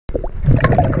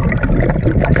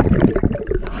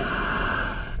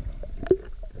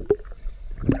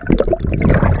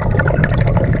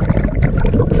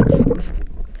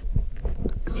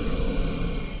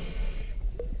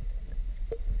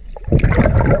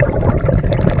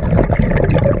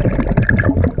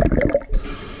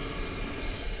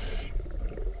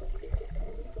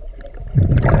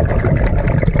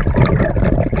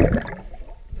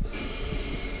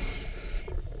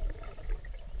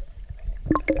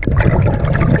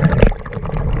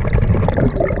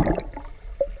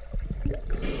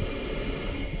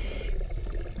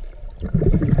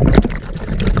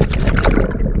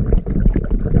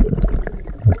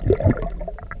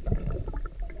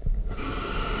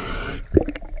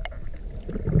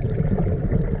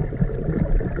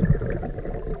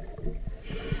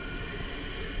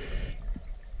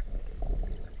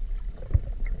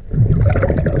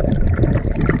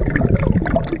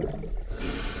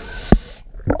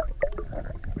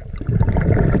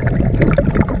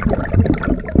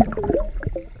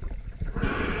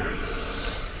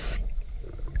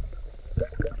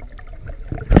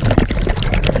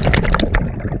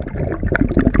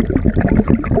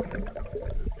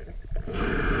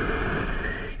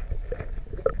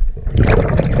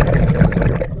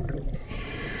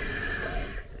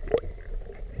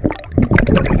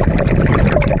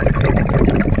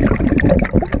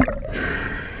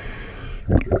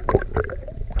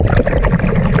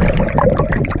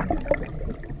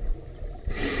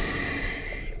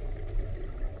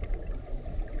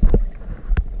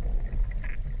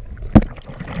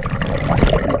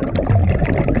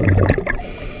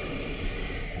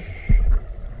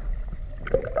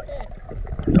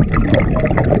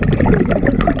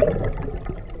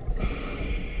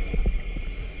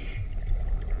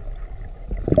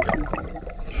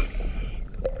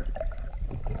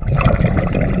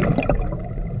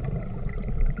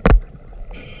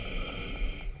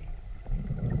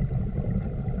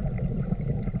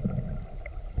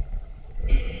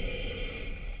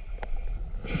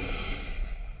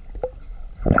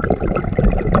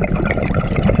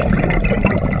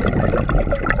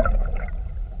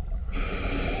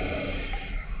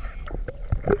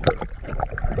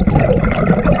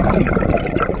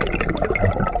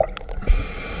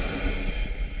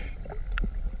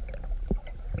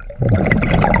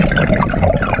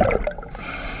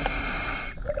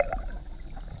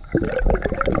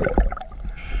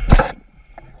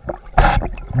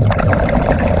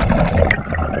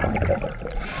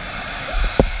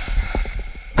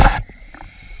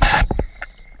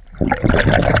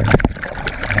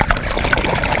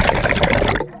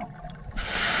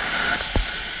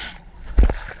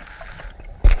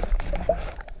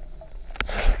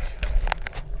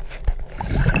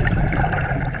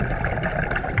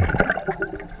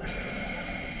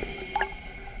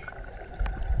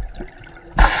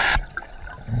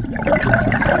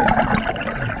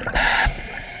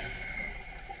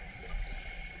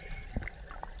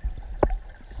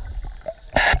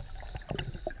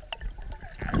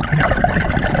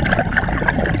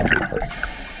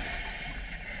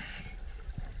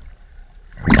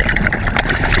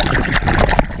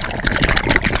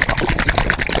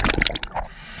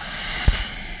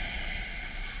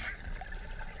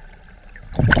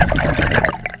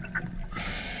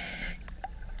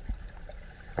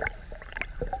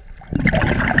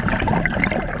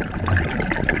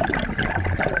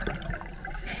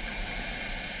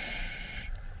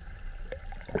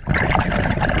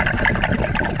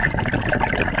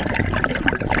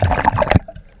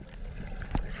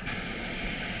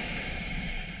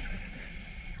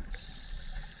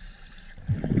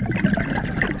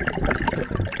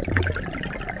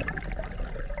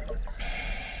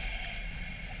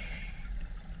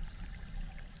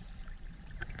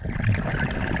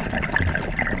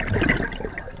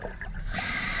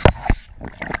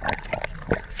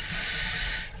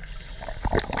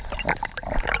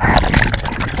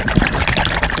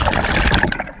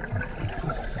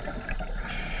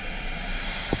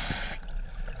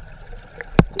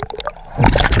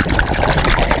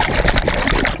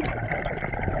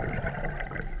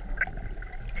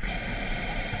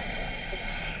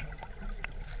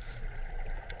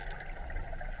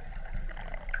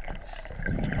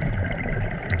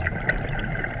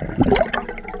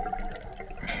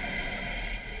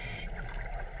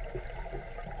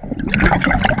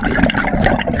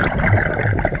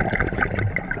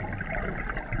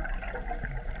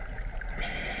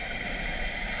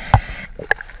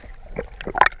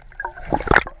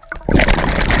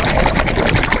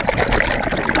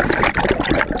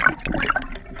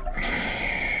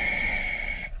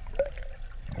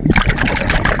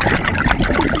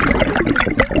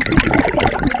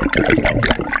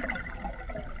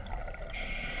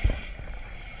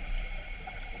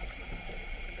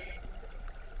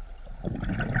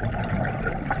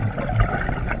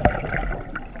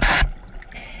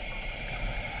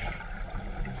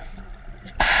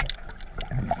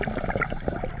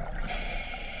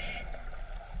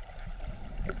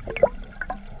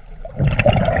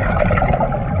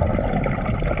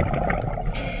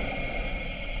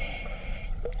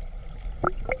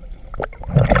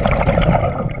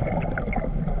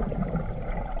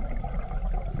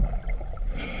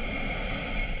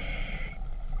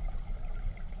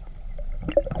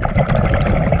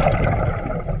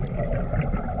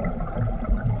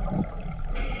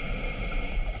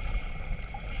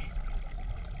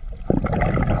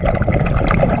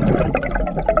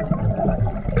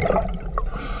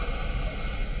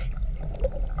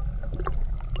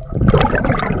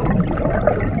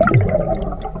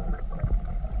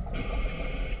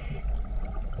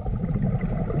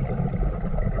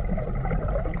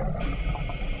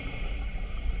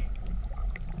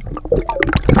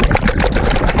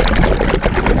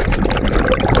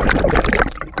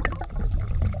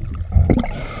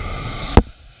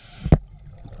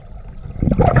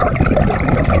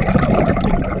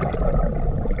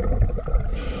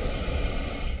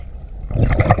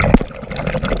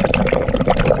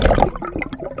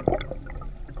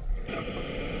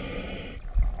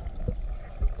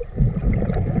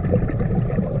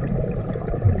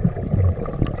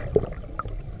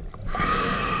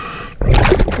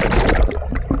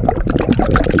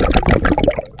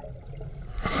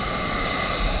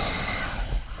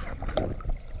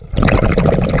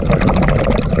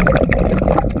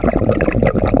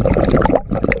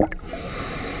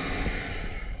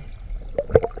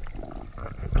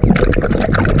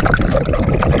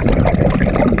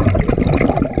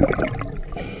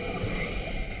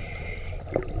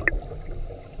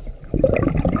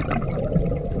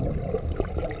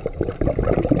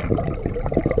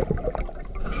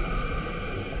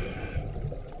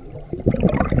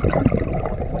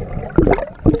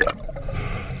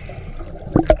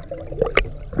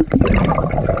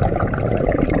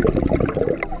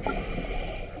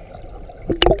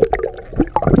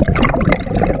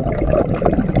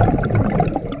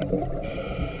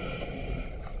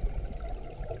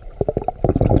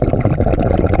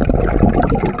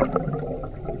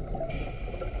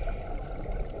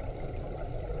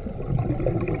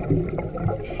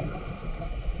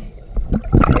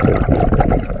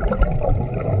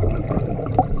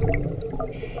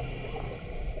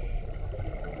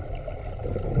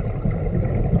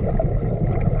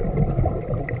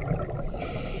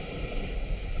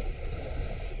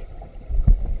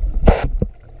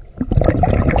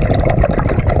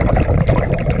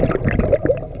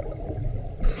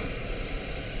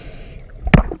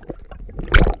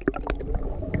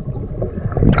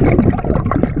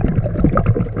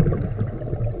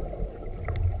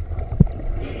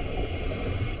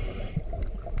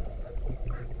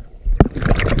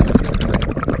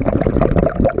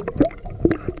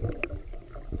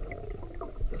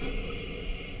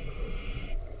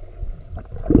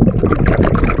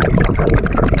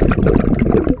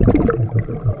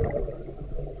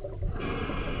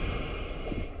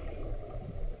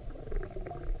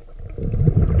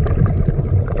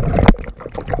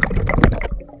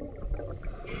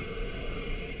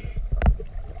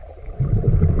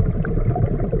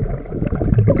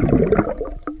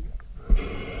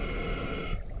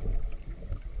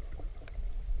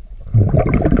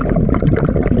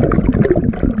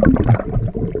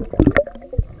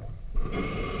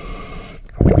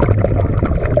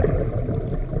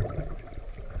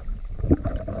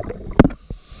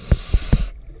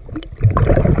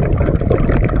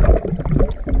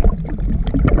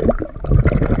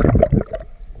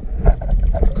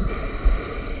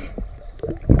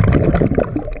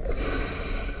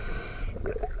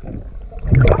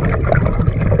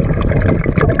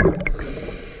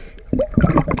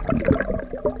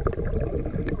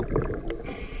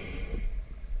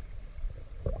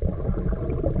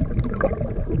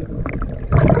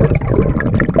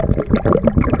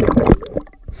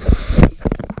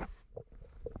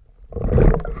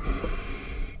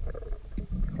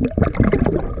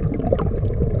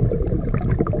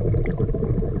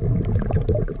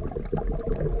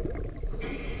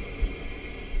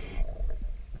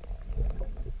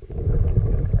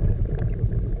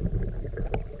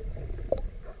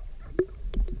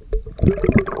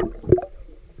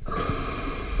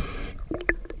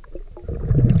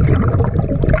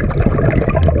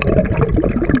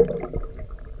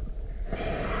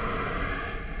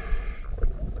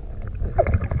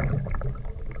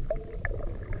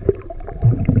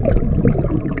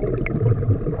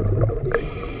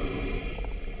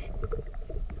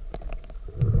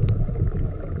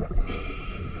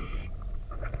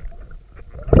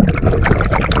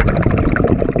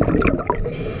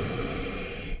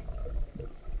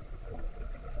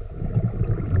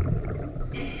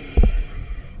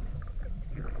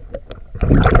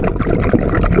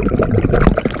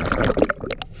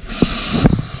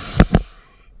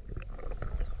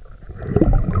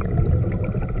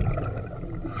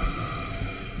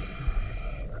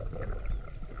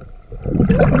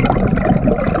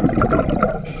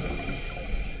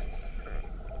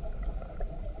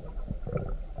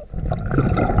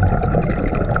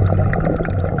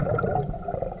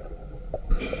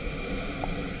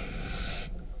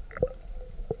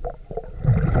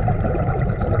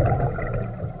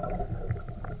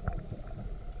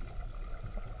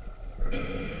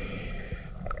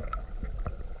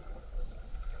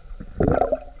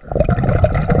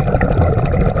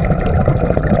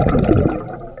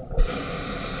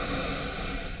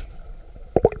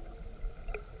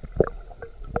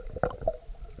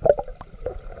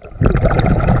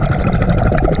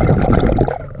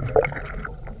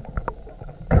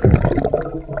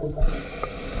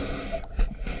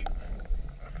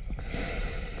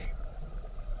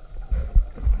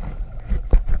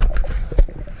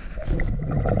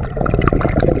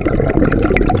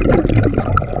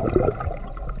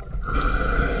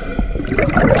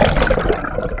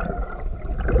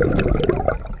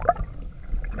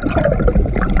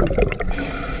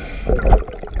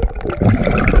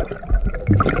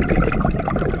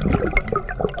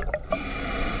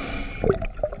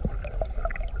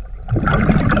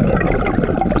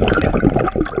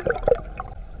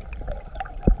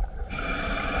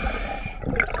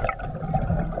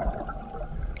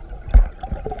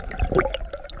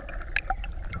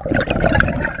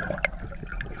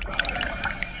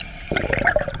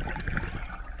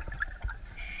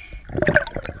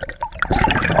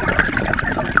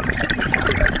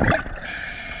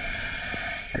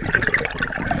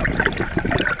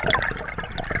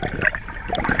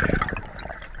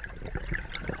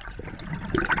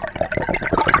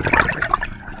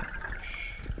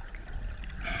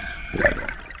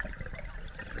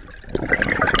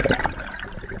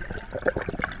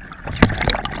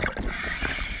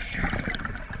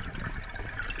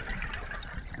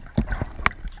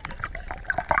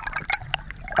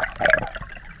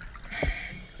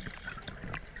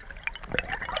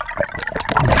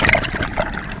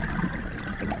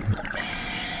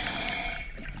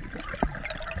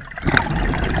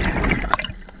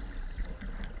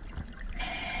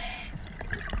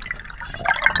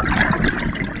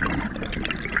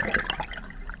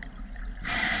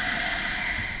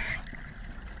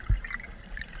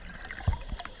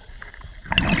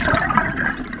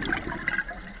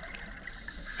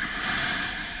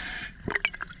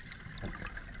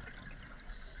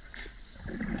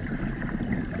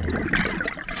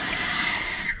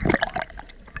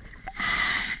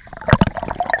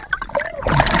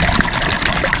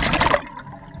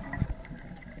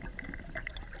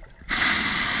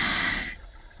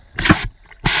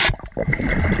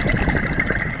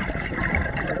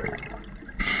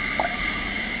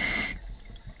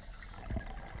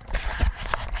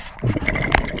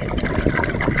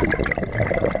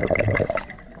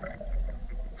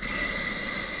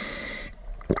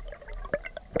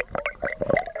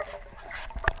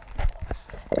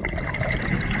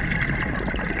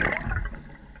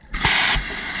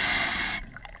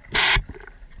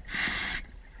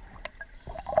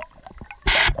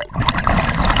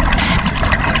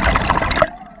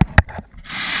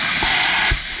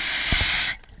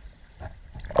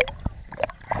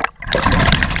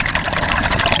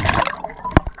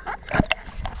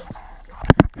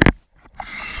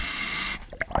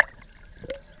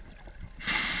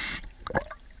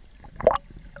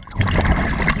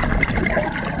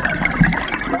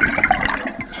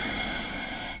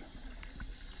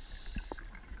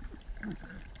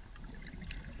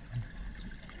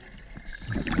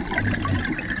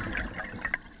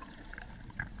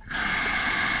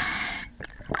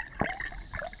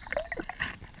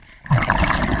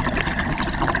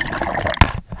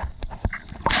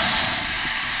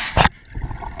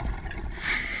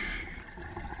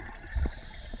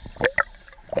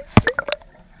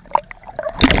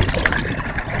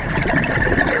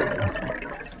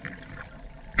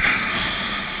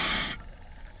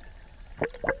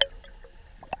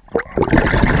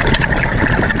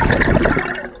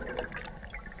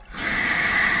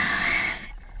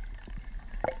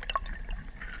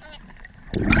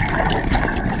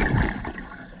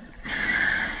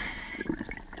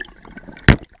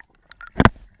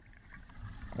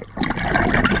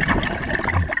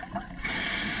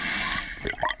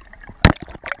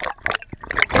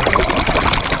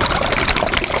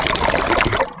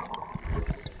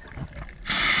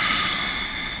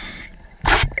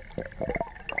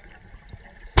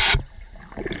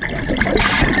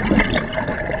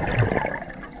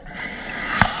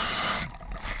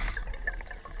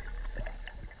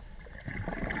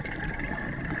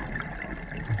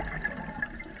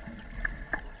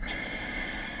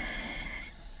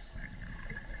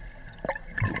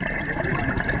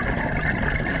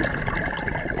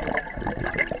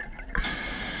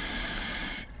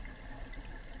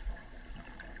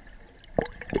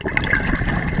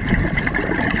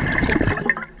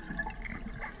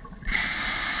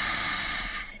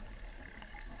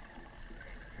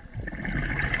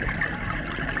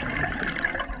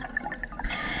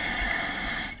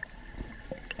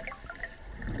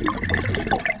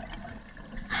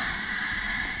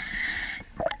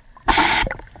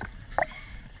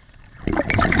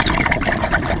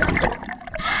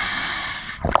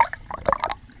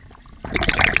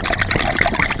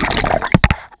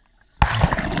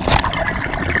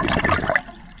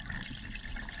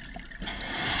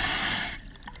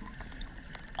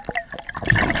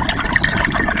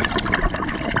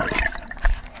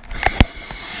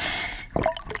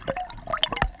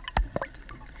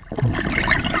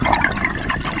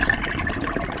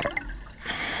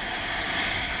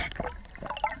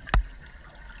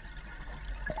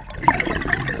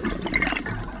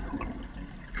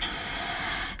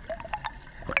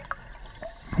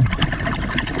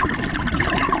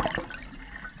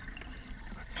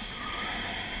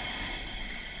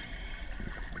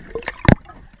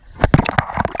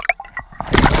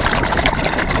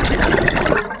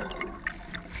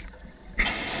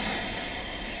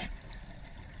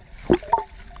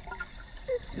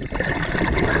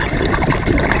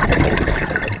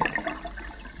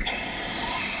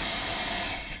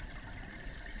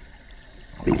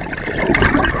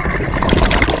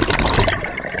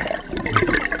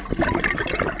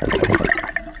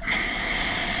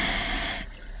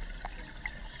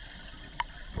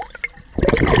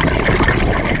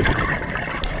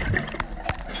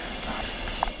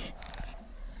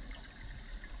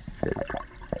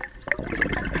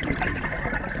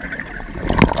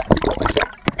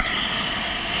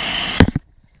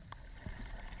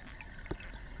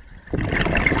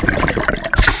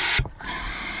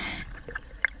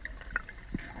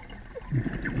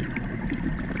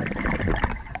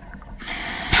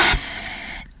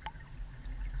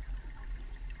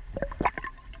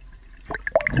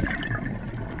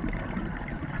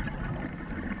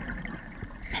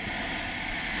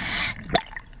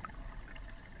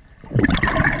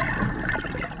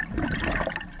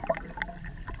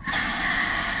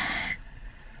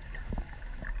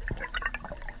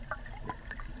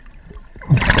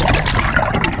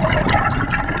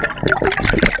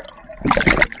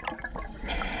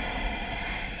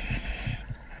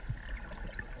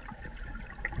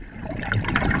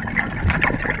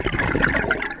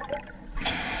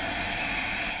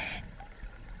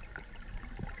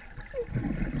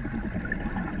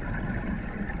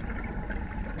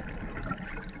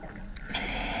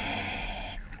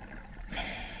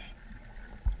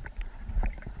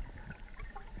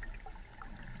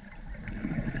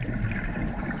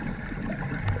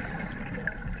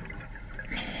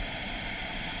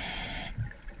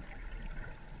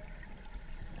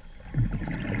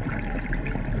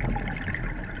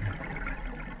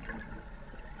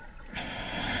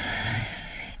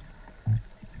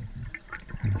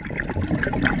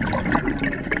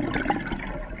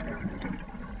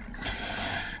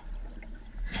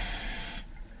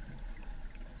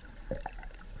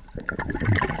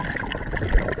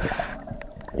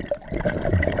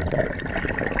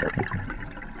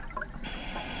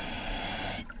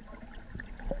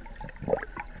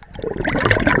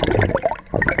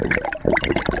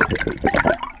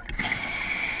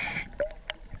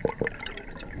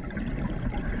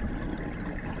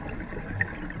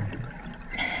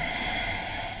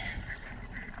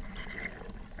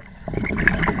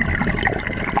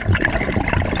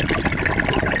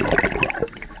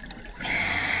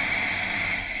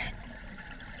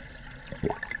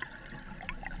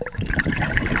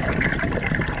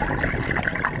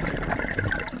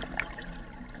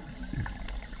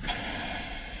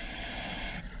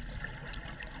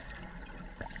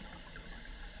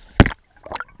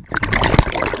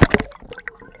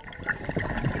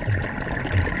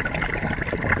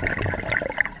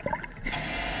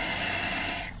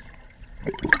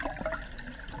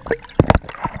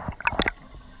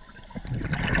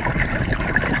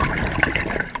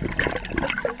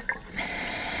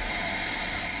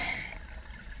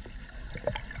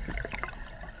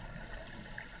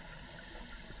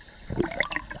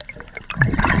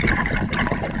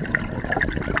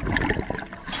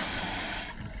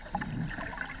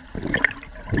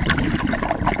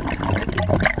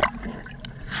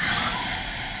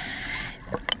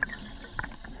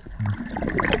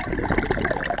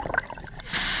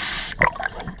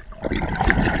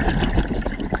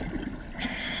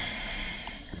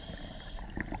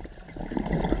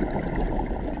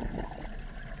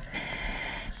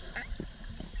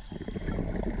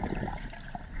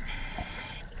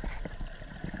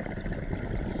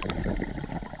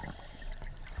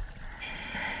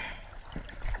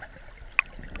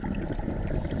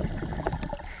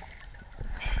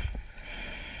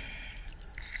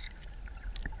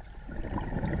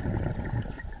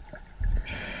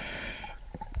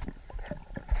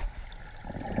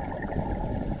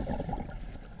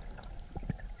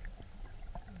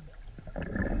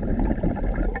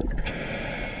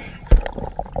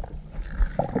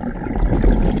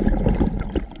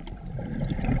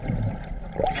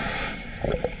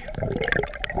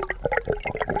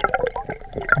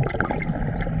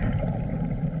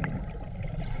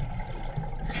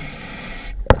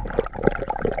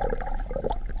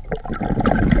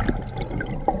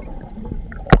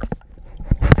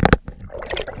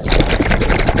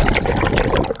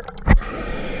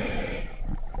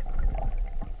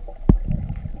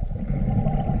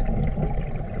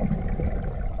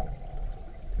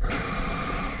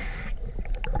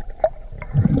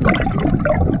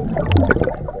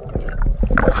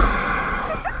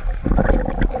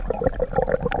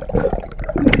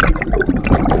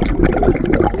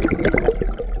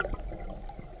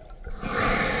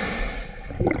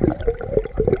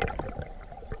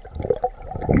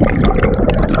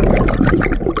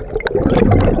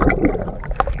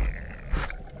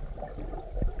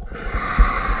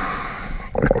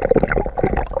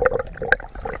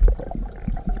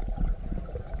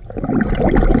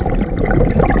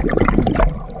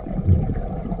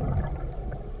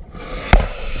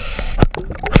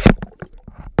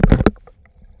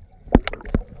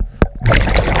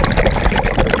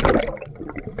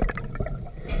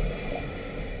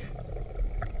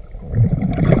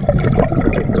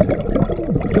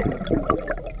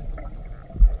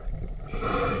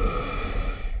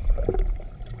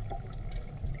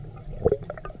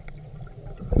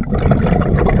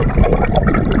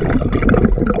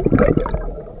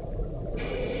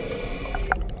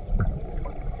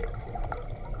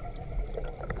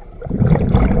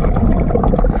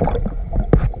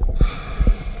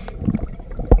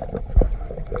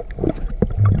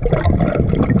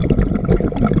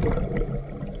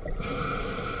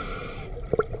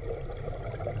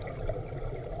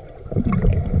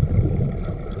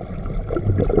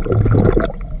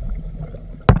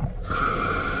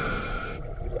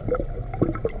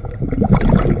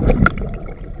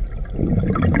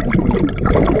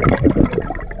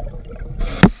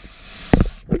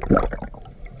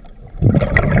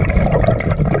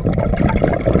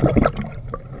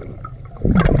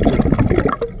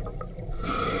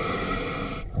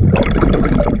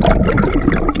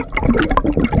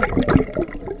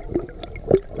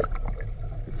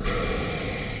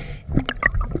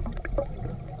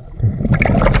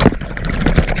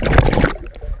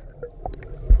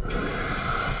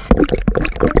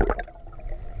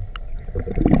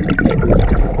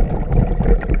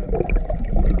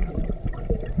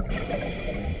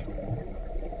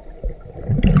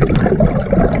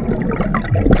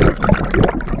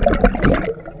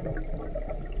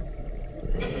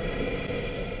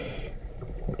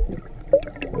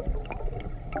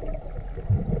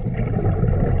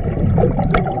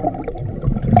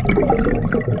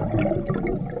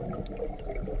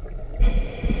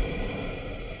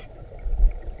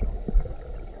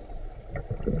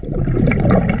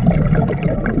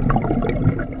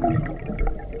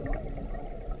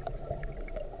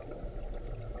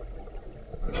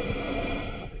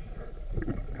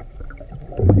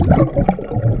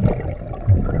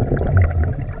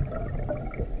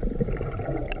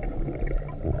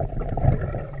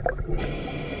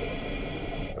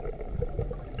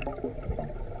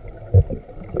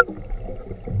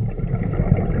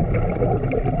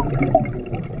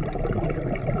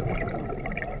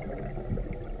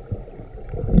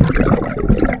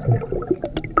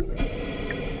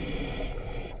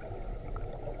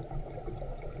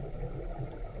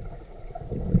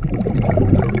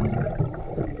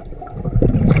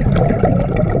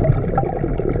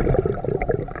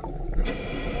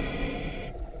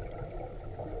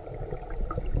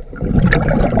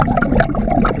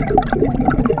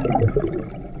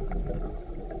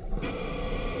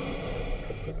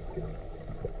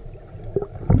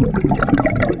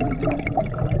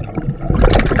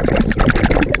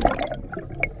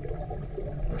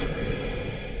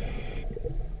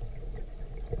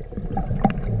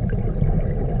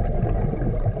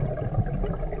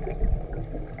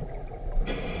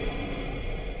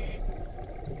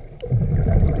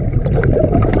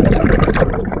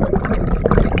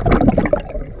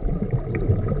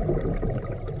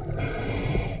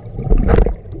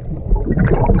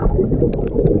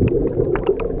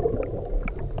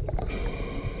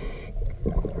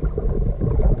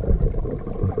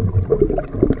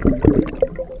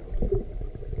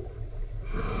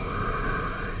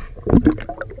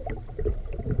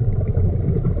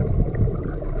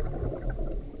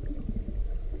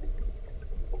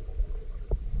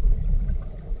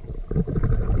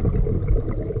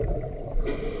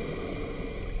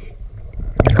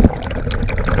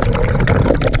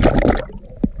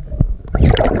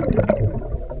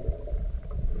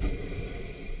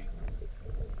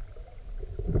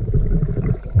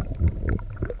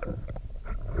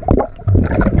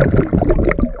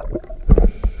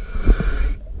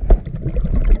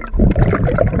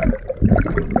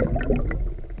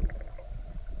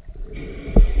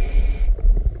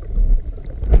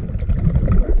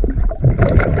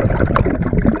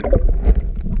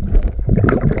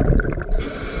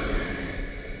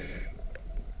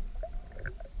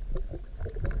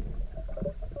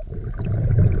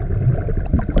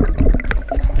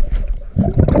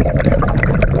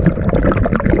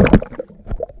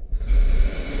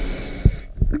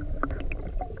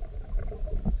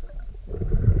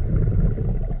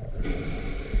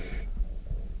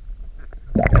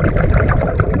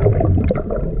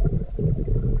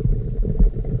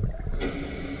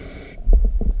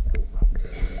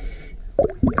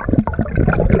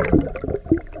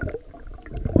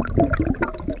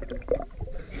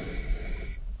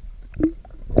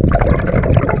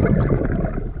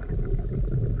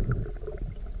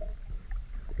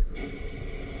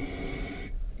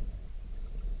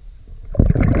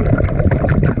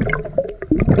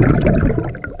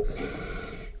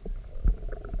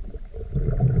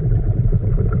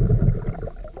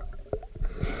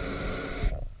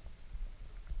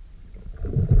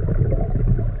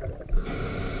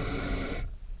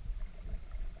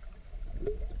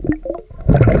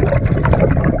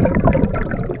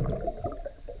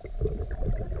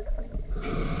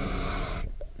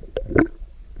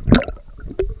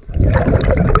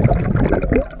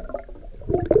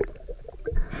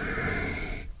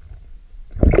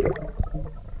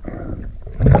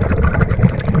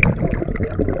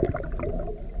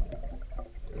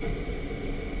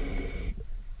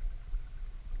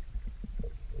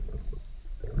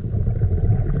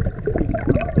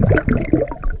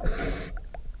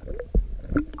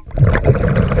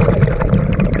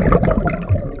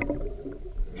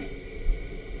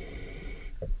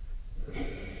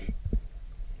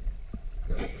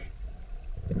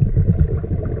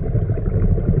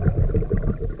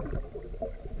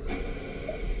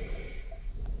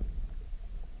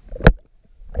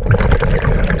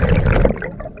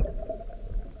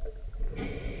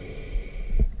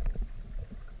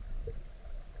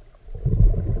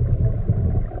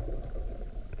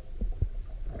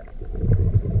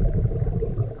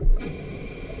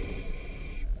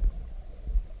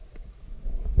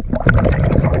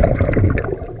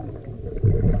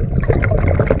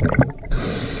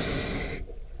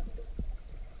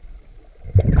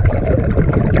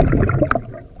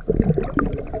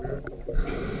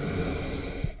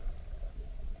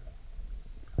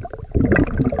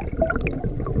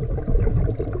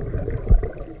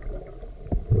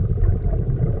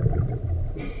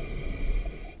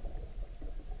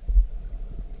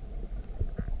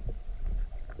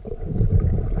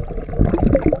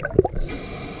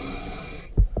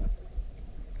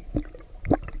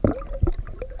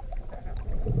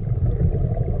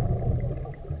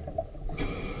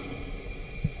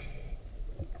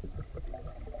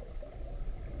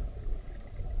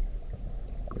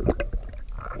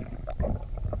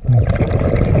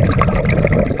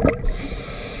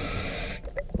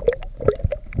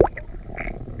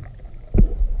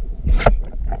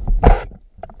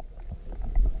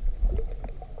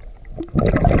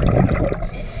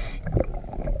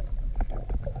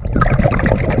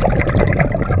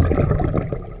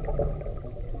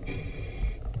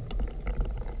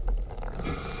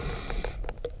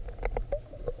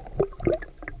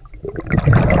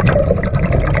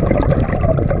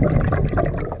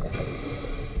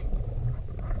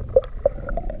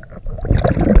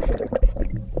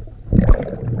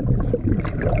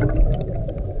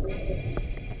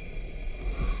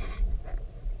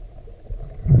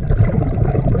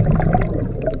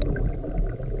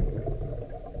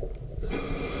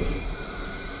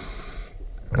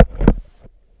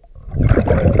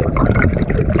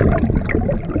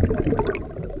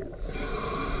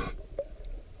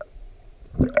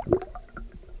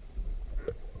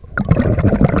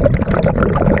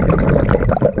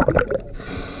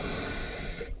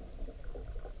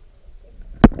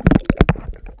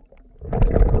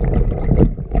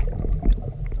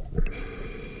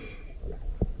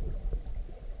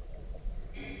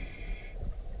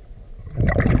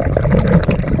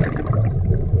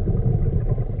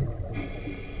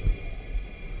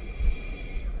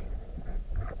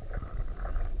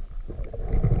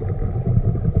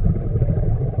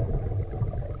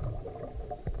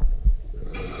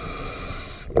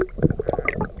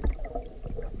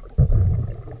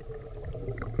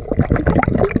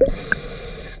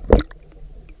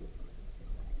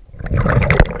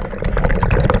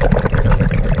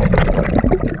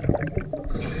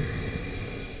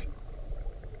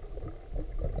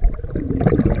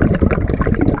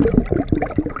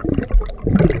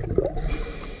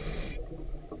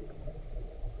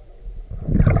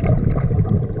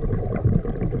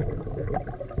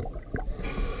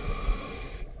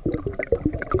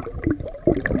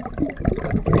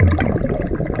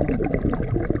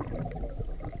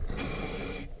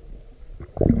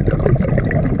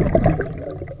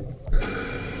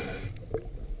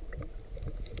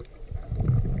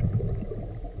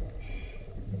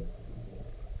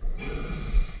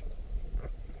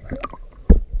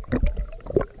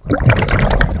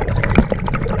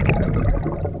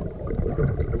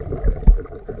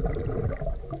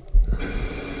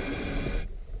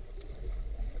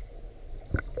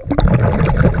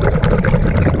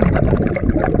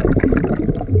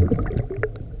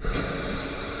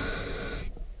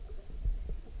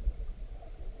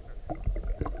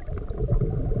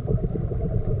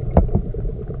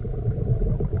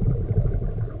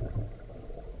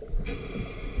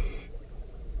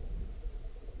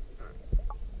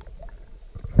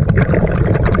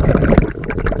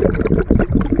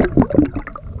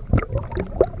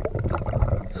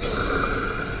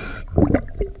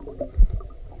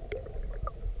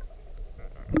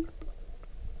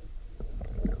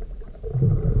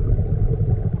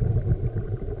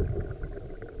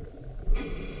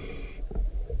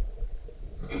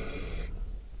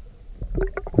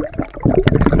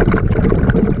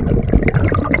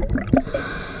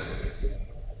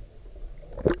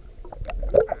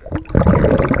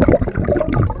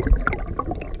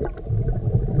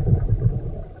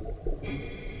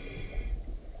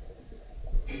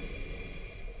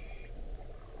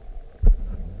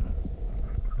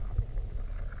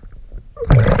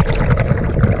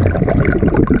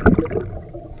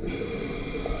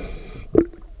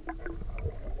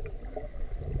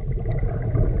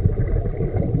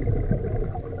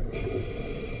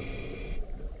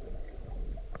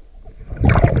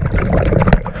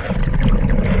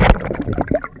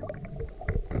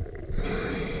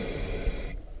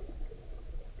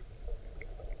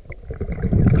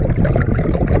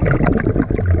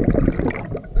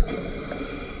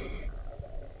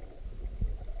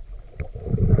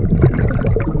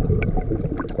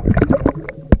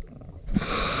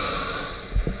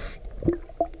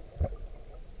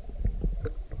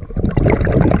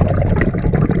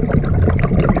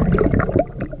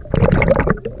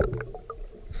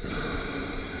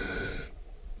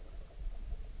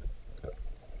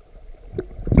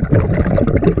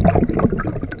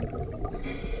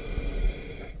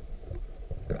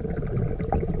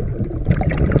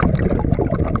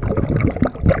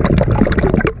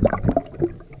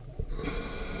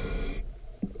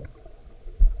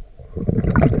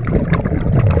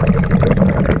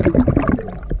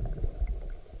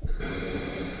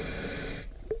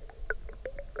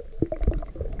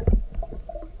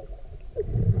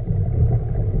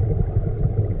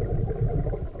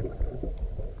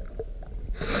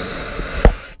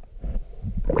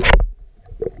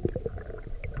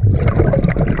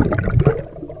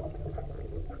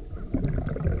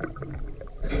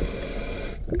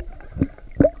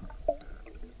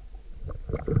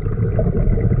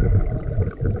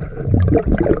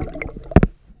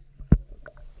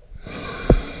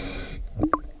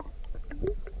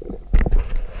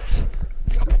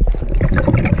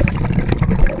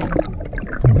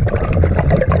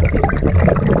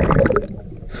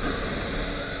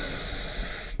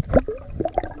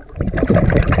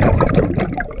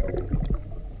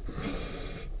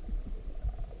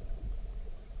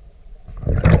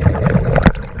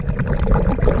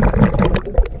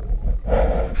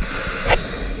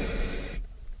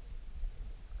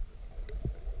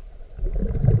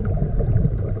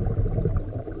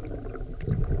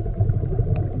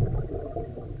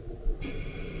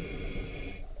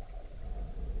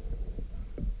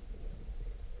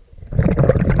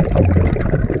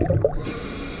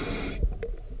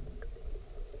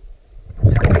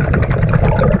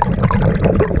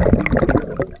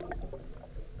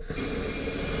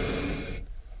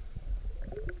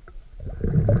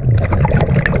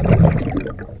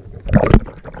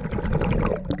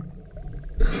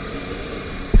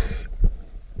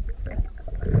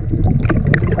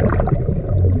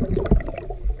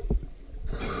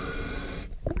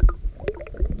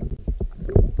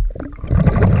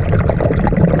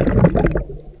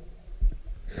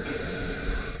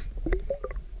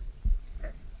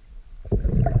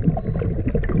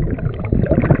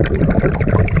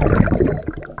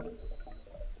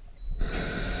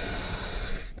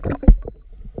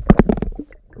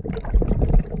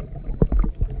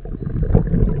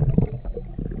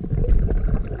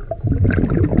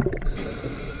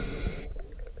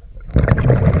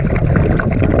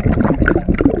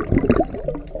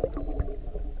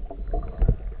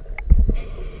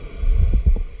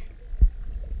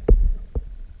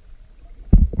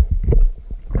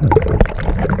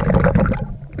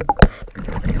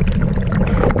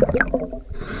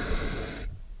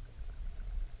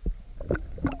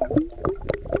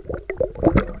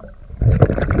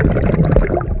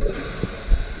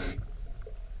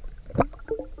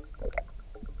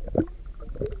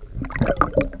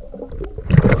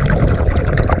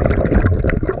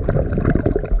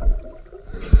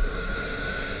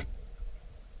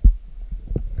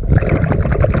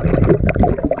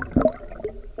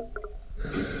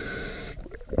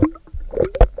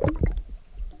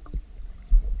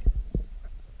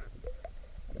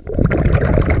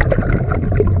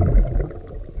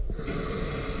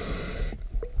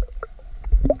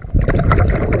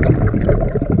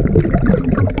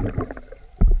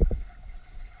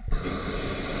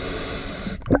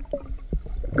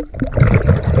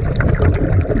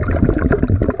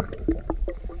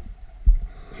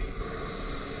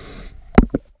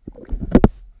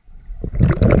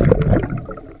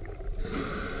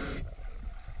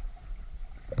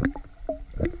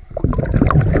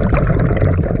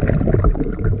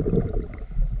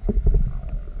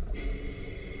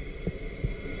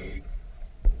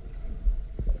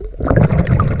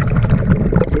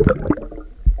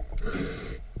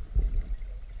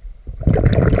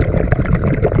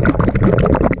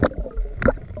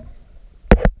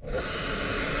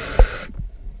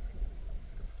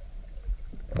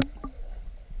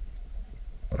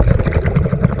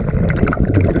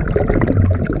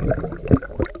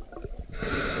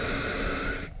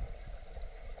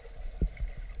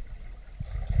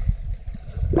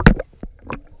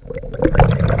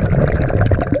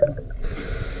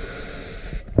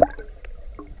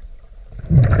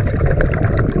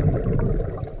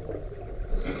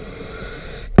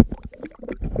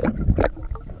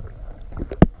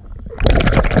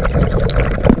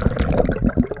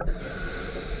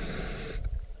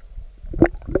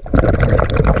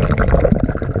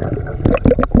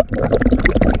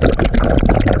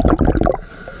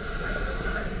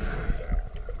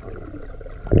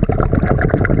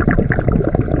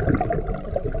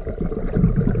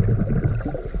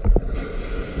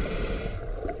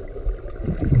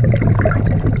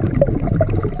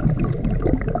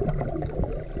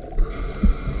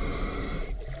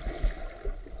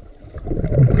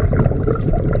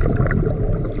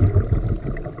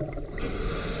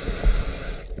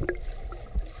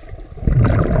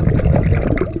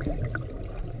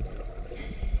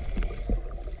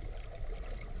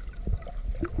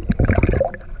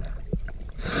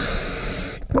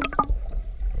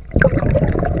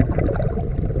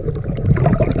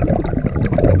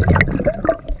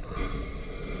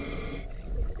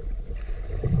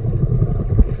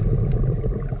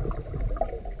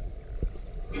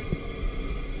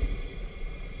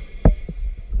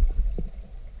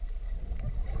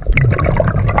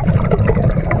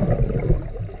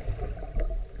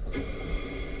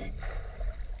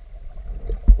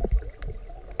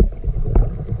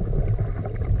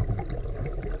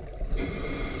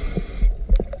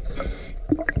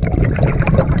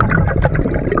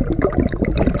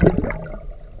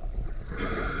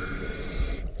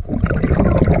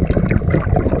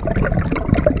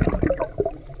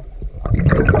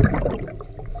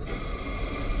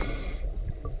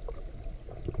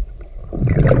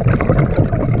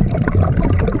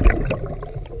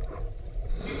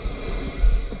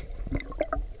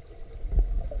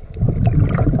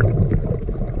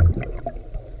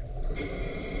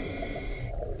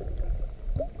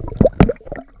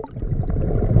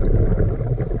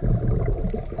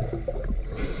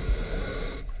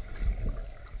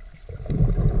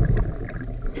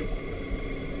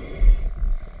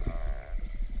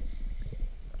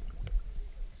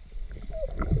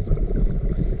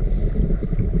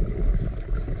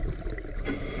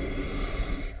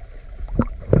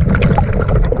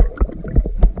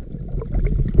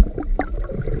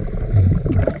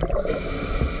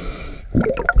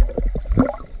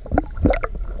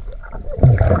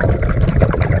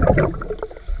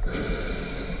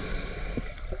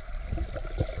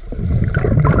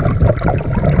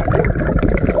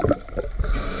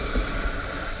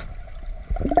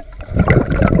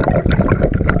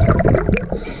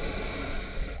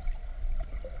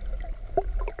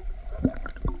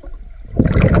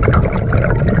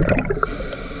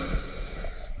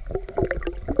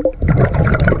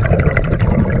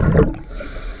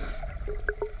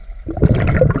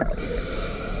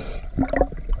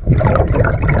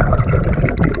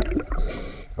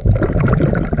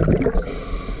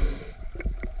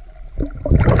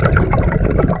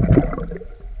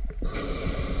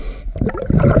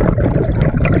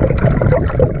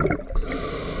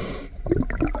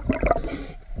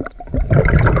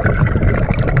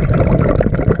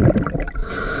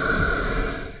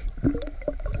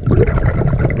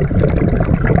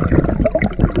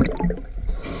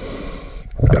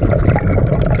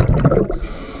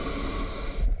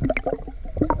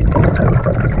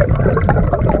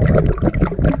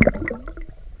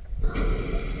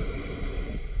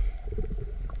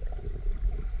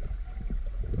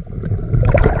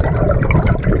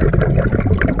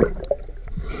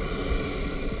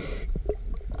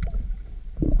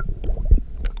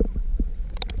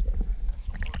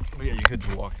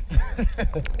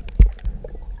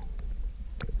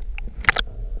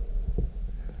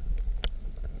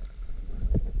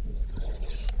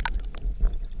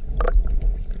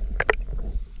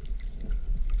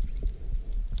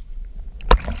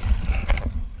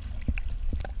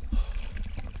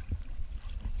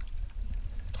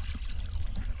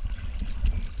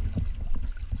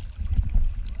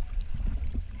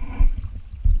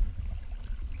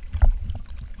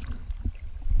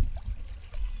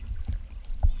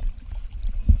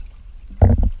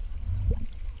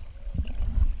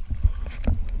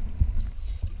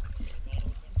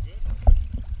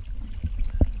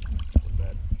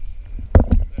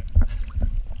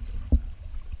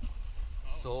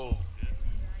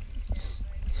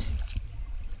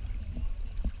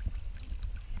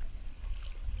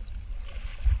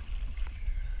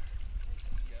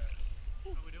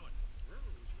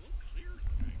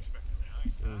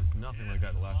nothing like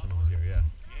that the last time I was here. Yeah.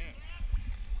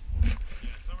 Yeah,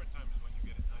 summertime is when you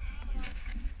get it nice and clear.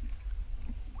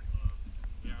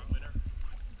 Yeah, winter. When the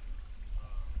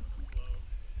flow,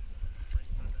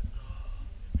 springtime, that's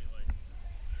it'd be like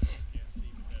can't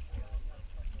see but that far off.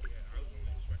 Yeah, I was only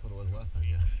That's expecting. what it was last time.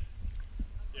 Yeah.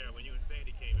 Yeah, when you and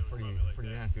Sandy came, it was Pretty probably like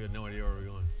pretty that. nasty. We had no idea where we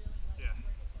were going. Yeah.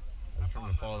 I was trying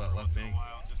to follow that left bank.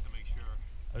 While just to make sure.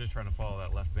 I was just trying to follow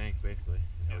that left bank, basically.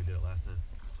 Is how we did it last time.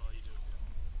 That's all you do.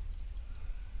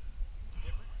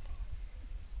 Different?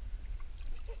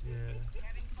 Yeah.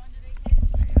 Having fun today, kids?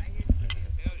 I hear you.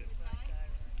 Hell yeah.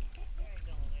 There ain't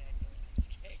no way I do it. It's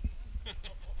cake. Nice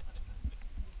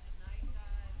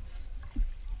guys.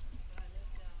 But I live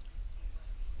down.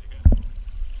 They got the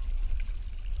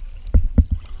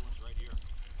other one's right here.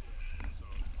 So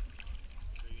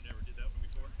you never did that one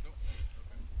before? Nope. Okay.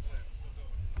 Yeah, still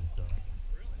going. Good stuff.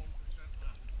 Really? 1%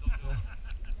 left. Still going.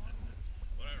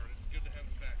 Whatever. It's good to have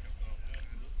the backup though.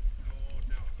 No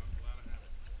doubt. I'm glad I have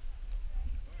it.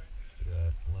 All right. We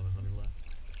got 1100 left.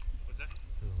 What's that?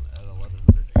 At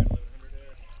 1100. They got 1100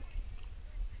 there.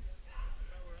 That's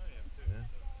about where I am too. Yeah.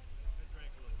 So I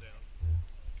drank a little down. Yeah.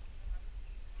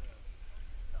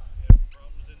 You have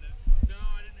problems in that? No,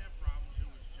 I didn't have problems. It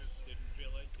was just Didn't feel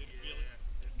it. Didn't feel it.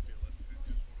 didn't feel it. It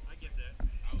just one of I get that.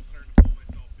 I was starting to pull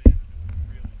myself in, and it was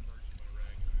really bursting my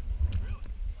rag.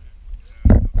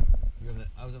 Really?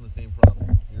 I was on the same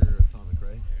problem. You're atomic,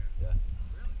 right? Yeah.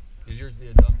 Really? Is yours the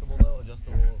adjustable though?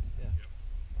 Adjustable? Yeah.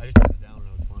 I just turned it down and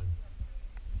I was fine.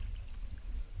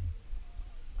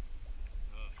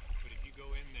 But if you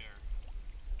go in there,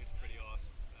 it's pretty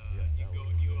awesome. Yeah, You that go.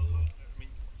 was You really alone. cool. I mean,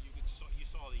 you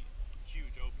saw the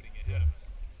huge opening ahead Yeah. of us,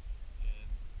 and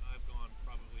I've gone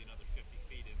probably another 50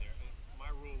 feet in there. My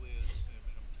rule is,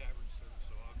 I'm cavern surf,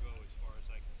 so I'll go as far as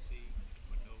I can see,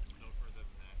 but no further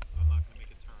than that. I'm not going to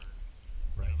make a turn.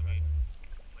 Right, You know what I right, mean?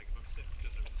 right. Like if I'm sitting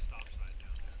because there's a stop sign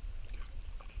down there.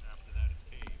 After that, it's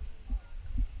cave.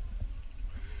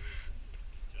 My rule is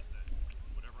just that.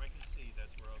 Whatever I can see,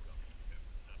 that's where I'll go.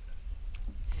 Not that.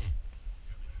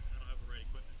 I don't have the right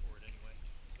equipment for it anyway,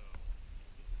 so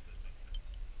it just doesn't make sense.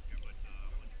 But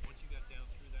once you got down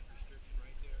through that restriction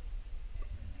right there,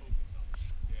 opens up.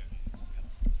 Yeah,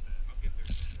 it's mad. I'll get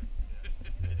there. It's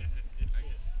I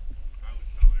cool. was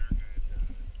telling Erica the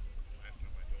last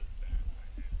time I dove that I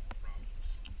had problems.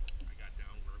 I got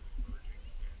down where it was merging,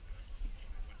 and when I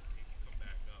went to come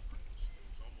back up, it was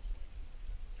almost like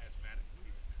asthmatic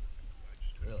breathing. I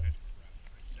just couldn't Really? catch my breath.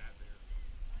 I sat there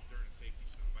during a safety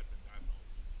stop. I'd been diving all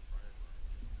prior to that.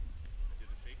 I did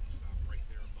a safety stop right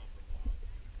there above the log,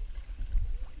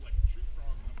 like a true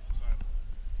frog on the side of the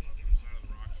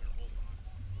rocks there, holding on.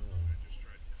 And I just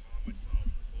tried to calm myself,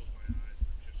 close my eyes,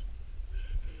 and just and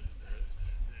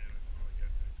all I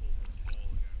got, I pulled this ball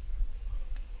again.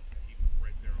 He was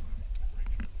right there on that right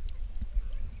shoulder.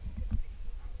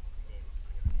 I'm going up.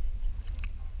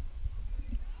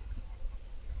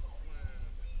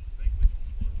 Thankfully,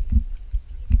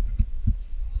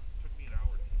 took me an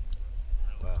hour to get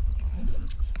there. Wow.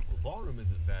 Well, ballroom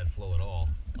isn't bad flow at all,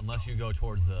 unless you go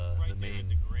towards the Right there main, at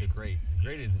the grate. The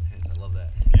grate is intense. I love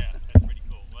that. Yeah, that's pretty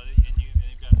cool. Well, and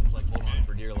they've got It's like holding on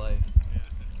for dear life.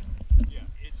 Yeah,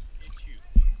 it's huge.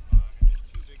 And there's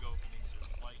two big openings. There's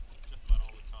light just about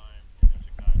all the time. And there's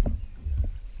a guy. Yeah.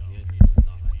 So The end piece is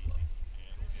not it's high easy. flow.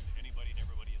 And anybody and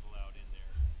everybody is allowed in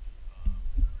there.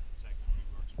 Technically, we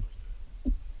weren't supposed to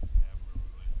have where we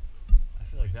went. But I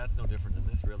feel like that's no different than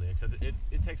this, really, except it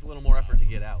takes a little more effort to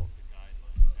get out. the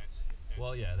guideline. That's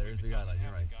Well, yeah, there is if the it doesn't guideline.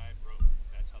 You're have right. the guide rope,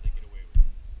 that's how they get away with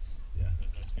it. Yeah.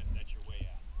 Because that's your way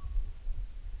out.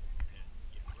 And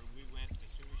yeah, where we went, as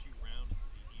soon as you round the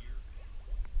ear,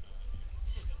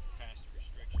 past the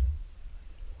restriction,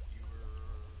 you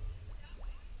were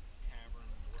cavern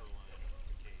borderline of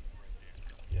the cave right there.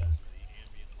 Yeah. So the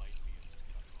ambient light being just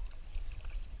cut off.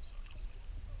 So,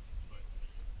 but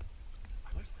I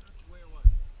missed it where it was.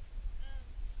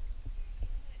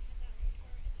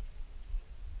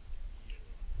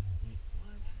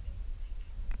 What?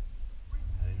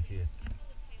 I didn't see it.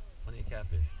 Plenty of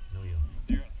catfish. No eel.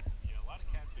 There,